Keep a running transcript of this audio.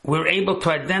we're able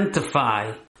to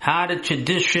identify how the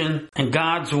tradition and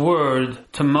God's word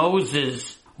to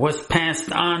Moses was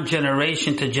passed on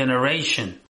generation to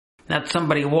generation. Not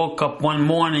somebody woke up one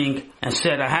morning and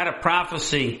said, I had a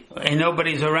prophecy and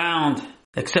nobody's around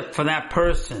except for that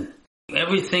person.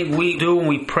 Everything we do and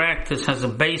we practice has a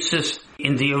basis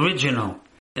in the original.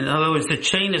 In other words, the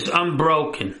chain is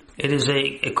unbroken. It is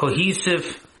a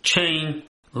cohesive chain,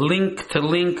 link to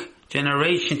link,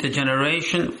 generation to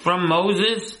generation, from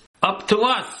Moses up to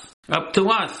us. Up to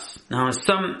us. Now, in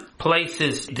some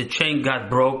places, the chain got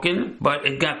broken, but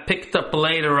it got picked up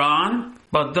later on.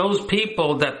 But those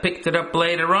people that picked it up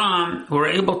later on were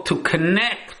able to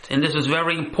connect, and this is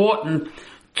very important,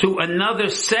 to another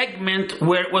segment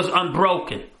where it was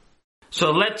unbroken.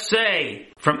 So let's say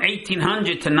from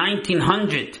 1800 to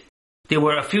 1900, there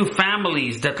were a few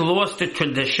families that lost the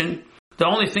tradition. The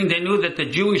only thing they knew that the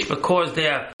Jewish, because they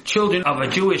are children of a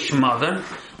Jewish mother.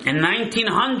 In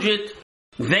 1900,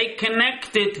 they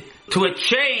connected to a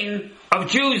chain of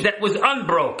Jews that was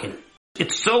unbroken.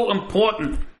 It's so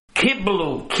important.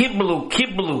 Kiblu, kiblu,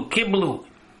 kiblu, kiblu.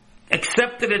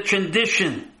 Accepted a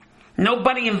tradition.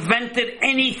 Nobody invented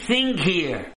anything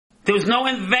here. There was no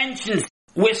inventions.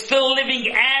 We're still living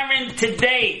Aaron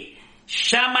today.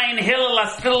 Shammai and Hillel are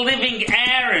still living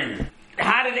Aaron.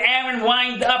 How did Aaron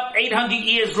wind up 800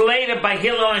 years later by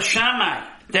Hillel and Shammai?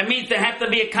 That means there had to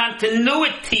be a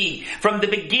continuity from the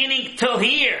beginning till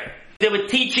here. They were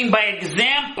teaching by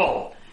example.